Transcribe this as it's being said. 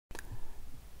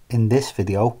In this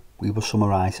video we will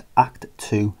summarise Act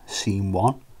 2 Scene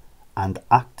 1 and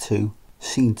Act 2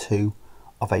 Scene 2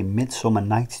 of A Midsummer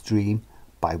Night's Dream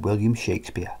by William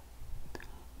Shakespeare.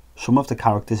 Some of the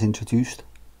characters introduced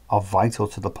are vital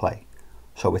to the play,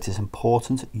 so it is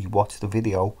important you watch the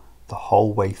video the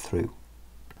whole way through.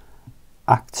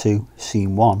 Act 2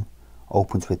 Scene 1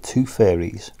 opens with two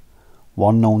fairies,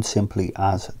 one known simply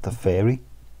as the Fairy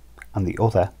and the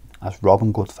other as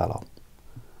Robin Goodfellow.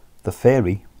 The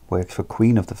Fairy works for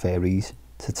Queen of the Fairies,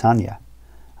 Titania,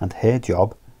 and her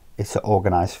job is to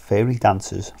organise fairy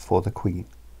dances for the Queen.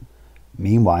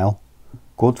 Meanwhile,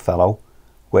 Goodfellow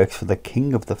works for the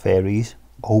King of the Fairies,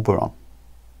 Oberon.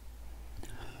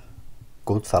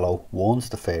 Goodfellow warns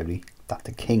the Fairy that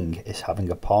the King is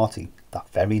having a party that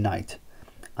very night,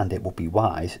 and it would be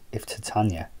wise if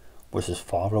Titania was as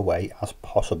far away as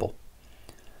possible.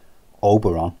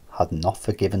 Oberon had not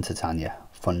forgiven Titania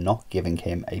for not giving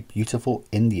him a beautiful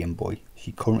Indian boy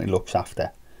she currently looks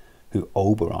after, who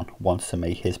Oberon wants to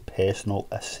make his personal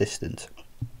assistant.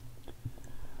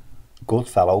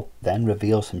 Goodfellow then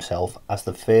reveals himself as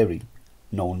the Fairy,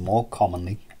 known more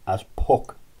commonly as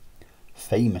Puck,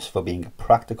 famous for being a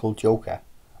practical joker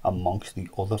amongst the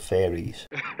other fairies.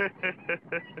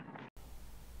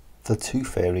 The two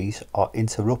fairies are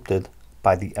interrupted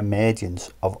by the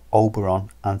emergence of Oberon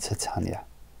and Titania.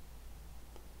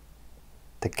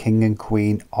 The King and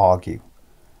Queen argue,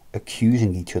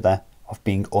 accusing each other of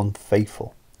being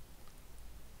unfaithful.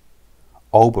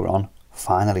 Oberon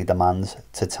finally demands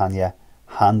Titania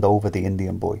hand over the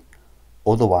Indian boy,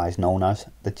 otherwise known as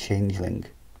the Changeling,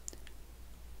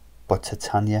 but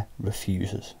Titania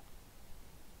refuses.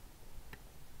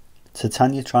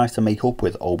 Titania tries to make up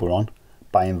with Oberon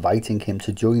by inviting him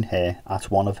to join her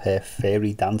at one of her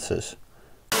fairy dances.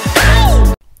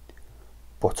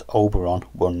 But Oberon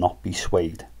will not be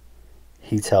swayed.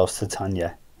 He tells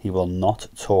Titania he will not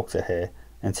talk to her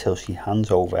until she hands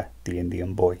over the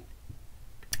Indian boy.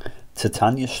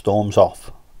 Titania storms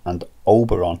off and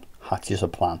Oberon hatches a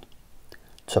plan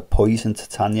to poison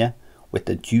Titania with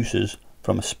the juices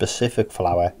from a specific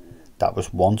flower that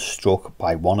was once struck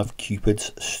by one of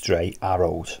Cupid's stray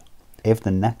arrows. If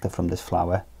the nectar from this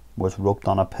flower was rubbed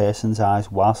on a person's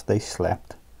eyes whilst they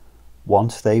slept,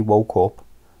 once they woke up,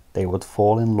 they would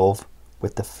fall in love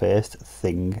with the first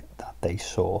thing that they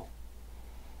saw.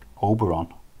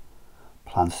 Oberon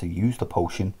plans to use the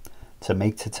potion to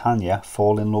make Titania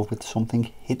fall in love with something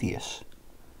hideous.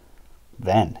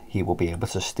 Then he will be able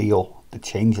to steal the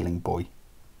Changeling boy.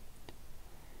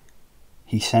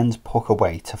 He sends Puck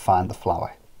away to find the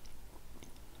flower.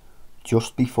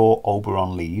 Just before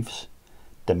Oberon leaves,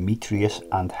 Demetrius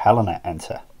and Helena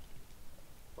enter.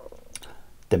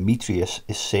 Demetrius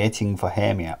is searching for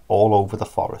Hermia all over the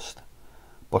forest,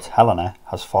 but Helena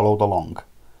has followed along,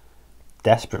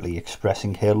 desperately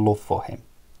expressing her love for him.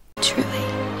 Truly,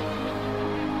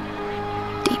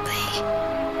 deeply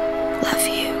love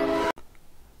you.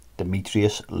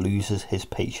 Demetrius loses his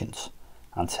patience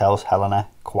and tells Helena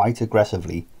quite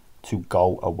aggressively to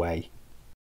go away.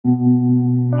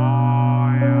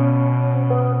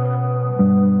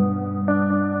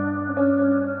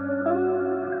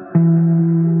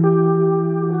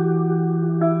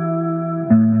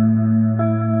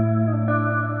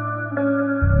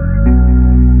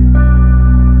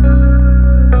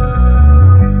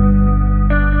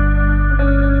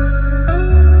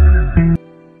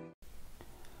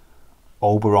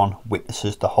 Oberon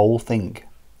witnesses the whole thing.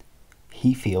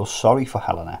 He feels sorry for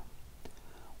Helena.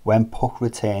 When Puck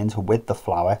returns with the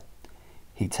flower,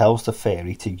 he tells the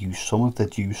fairy to use some of the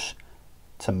juice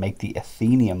to make the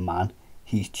Athenian man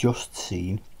he's just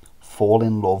seen fall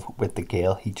in love with the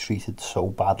girl he treated so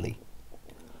badly.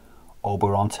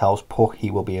 Oberon tells Puck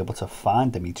he will be able to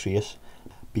find Demetrius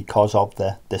because of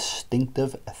the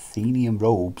distinctive Athenian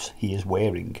robes he is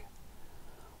wearing.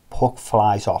 Puck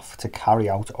flies off to carry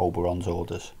out Oberon's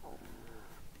orders.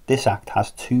 This act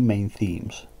has two main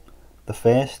themes. The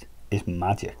first is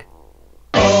magic.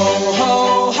 Ho,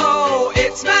 ho, ho,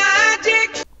 it's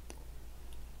magic!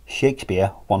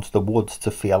 Shakespeare wants the woods to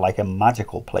feel like a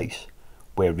magical place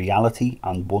where reality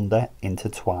and wonder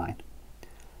intertwine.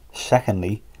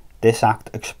 Secondly, this act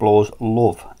explores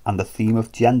love and the theme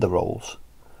of gender roles.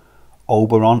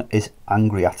 Oberon is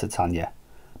angry at Titania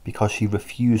because she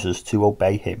refuses to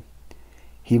obey him.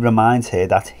 He reminds her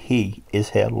that he is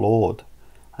her lord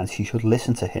and she should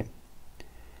listen to him.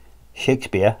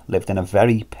 Shakespeare lived in a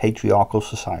very patriarchal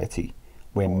society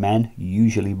where men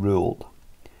usually ruled.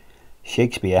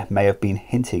 Shakespeare may have been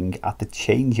hinting at the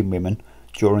change in women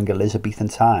during Elizabethan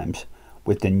times,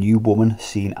 with the new woman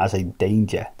seen as a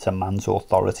danger to man's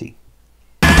authority.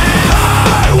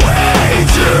 Highway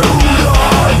to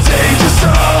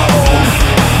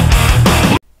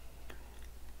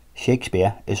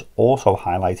Shakespeare is also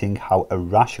highlighting how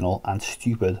irrational and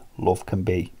stupid love can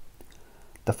be.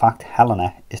 The fact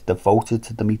Helena is devoted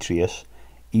to Demetrius,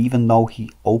 even though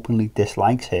he openly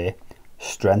dislikes her,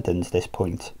 strengthens this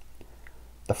point.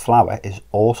 The flower is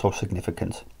also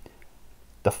significant.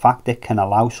 The fact it can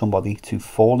allow somebody to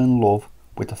fall in love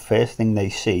with the first thing they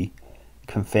see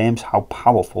confirms how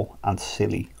powerful and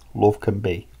silly love can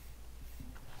be.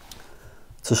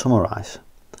 To summarise,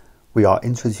 we are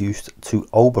introduced to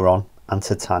Oberon and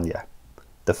Titania,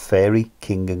 the fairy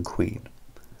king and queen.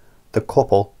 The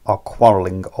couple are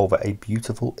quarrelling over a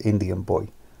beautiful Indian boy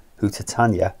who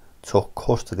Titania took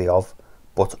custody of,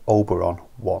 but Oberon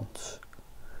wants.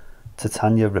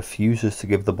 Titania refuses to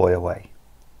give the boy away.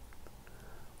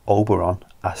 Oberon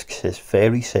asks his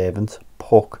fairy servant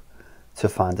Puck to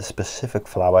find a specific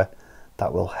flower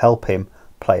that will help him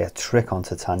play a trick on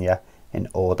Titania in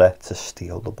order to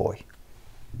steal the boy.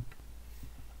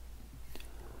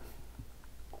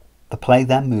 The play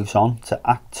then moves on to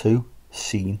Act 2,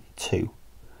 Scene 2.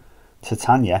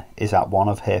 Titania is at one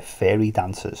of her fairy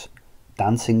dances,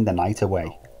 dancing the night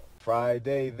away.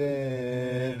 Friday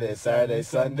then, there's Saturday,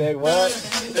 Sunday, what?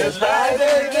 There's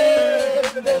Friday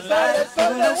then, there's Saturday,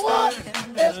 Sunday, what?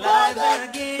 There's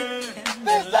Friday,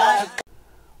 there's Saturday.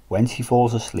 When she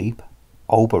falls asleep,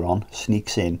 Oberon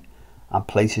sneaks in and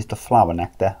places the flower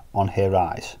nectar on her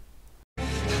eyes.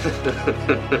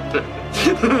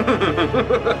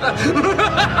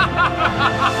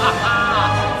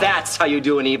 That's how you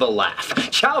do an evil laugh.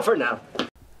 Ciao for now.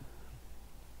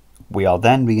 We are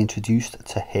then reintroduced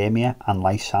to Hermia and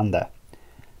Lysander.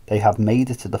 They have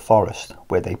made it to the forest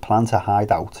where they plan to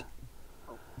hide out.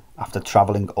 After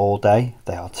travelling all day,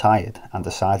 they are tired and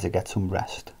decide to get some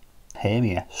rest.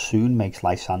 Hermia soon makes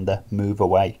Lysander move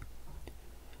away.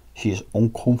 She is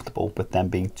uncomfortable with them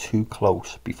being too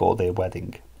close before their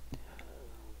wedding.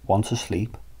 Once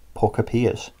asleep, Puck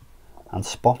appears and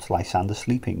spots Lysander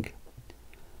sleeping.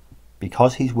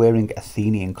 Because he's wearing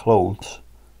Athenian clothes,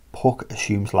 Puck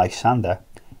assumes Lysander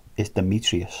is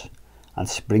Demetrius and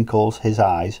sprinkles his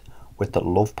eyes with the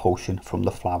love potion from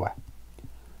the flower.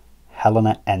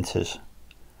 Helena enters.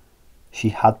 She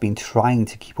had been trying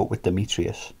to keep up with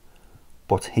Demetrius,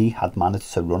 but he had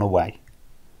managed to run away.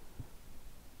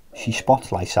 She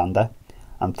spots Lysander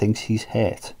and thinks he's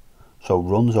hurt, so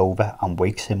runs over and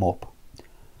wakes him up.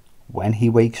 When he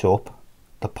wakes up,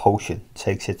 the potion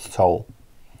takes its toll.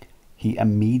 He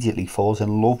immediately falls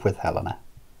in love with Helena.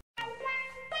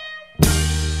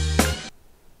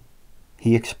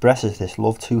 He expresses this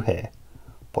love to her,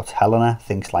 but Helena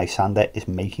thinks Lysander is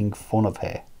making fun of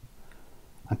her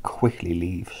and quickly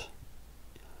leaves.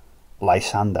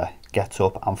 Lysander gets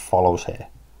up and follows her.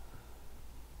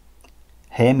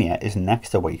 Hermia is next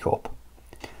to wake up.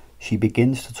 She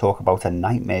begins to talk about a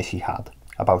nightmare she had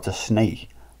about a snake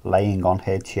laying on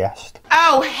her chest.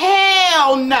 Oh,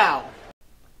 hell no!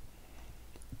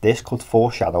 This could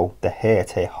foreshadow the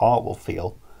hurt her heart will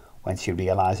feel when she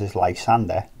realises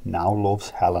Lysander now loves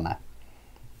Helena.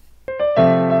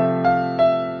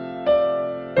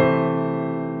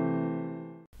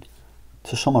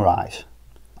 To summarise,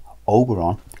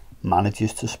 Oberon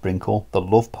manages to sprinkle the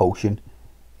love potion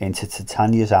into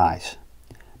Titania's eyes,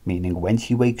 meaning when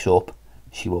she wakes up,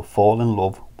 she will fall in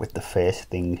love with the first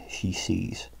thing she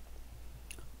sees.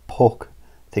 Puck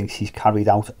thinks he's carried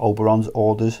out Oberon's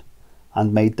orders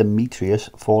and made Demetrius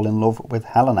fall in love with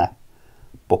Helena,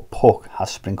 but Puck has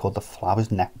sprinkled the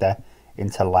flower's nectar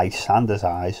into Lysander's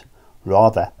eyes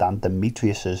rather than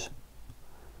Demetrius's.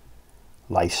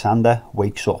 Lysander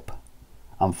wakes up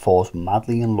and falls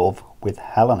madly in love with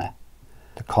Helena.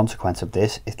 The consequence of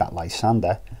this is that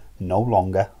Lysander no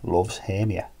longer loves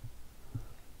Hermia.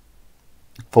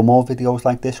 For more videos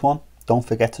like this one, don't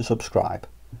forget to subscribe.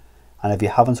 And if you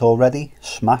haven't already,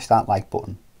 smash that like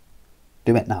button.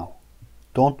 Do it now.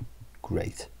 Done?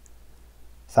 Great.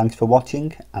 Thanks for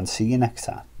watching and see you next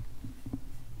time.